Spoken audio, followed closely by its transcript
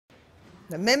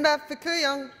The member for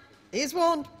Kooyong is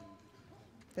warned.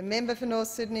 The member for North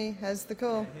Sydney has the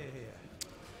call.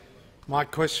 My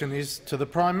question is to the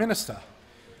Prime Minister.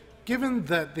 Given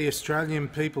that the Australian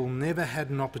people never had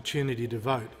an opportunity to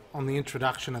vote on the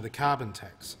introduction of the carbon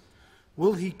tax,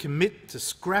 will he commit to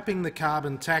scrapping the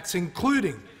carbon tax,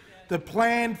 including the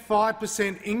planned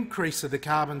 5% increase of the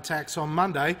carbon tax on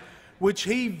Monday, which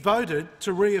he voted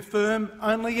to reaffirm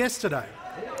only yesterday?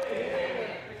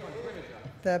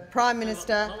 The Prime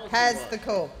Minister has the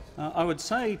call. I would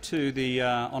say to the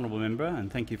honourable member,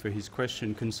 and thank you for his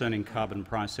question concerning carbon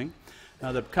pricing,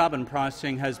 that carbon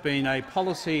pricing has been a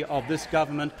policy of this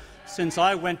government since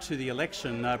I went to the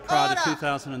election prior to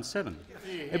 2007.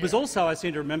 It was also, I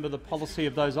seem to remember, the policy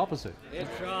of those opposite.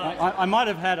 I might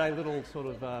have had a little sort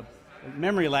of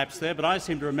memory lapse there, but I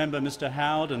seem to remember Mr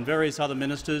Howard and various other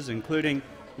ministers, including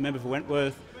the member for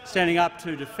Wentworth, standing up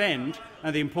to defend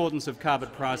the importance of carbon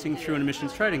pricing through an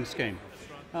emissions trading scheme.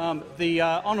 The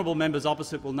honourable members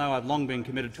opposite will know I've long been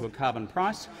committed to a carbon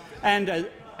price, and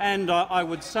I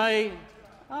would say,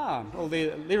 well,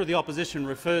 the Leader of the Opposition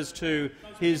refers to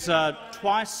his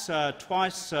twice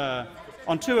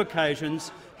on two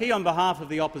occasions, he on behalf of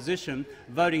the opposition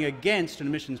voting against an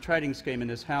emissions trading scheme in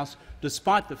this House,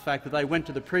 despite the fact that they went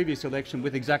to the previous election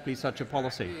with exactly such a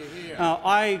policy.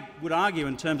 I would argue,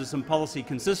 in terms of some policy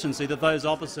consistency, that those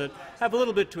opposite have a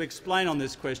little bit to explain on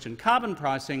this question. Carbon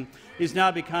pricing is now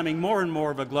becoming more and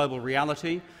more of a global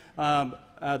reality. Mention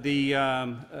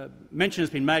has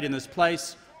been made in this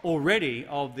place already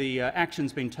of the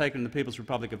actions being taken in the People's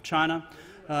Republic of China.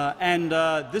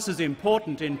 This is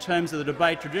important in terms of the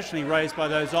debate traditionally raised by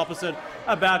those opposite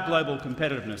about global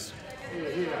competitiveness.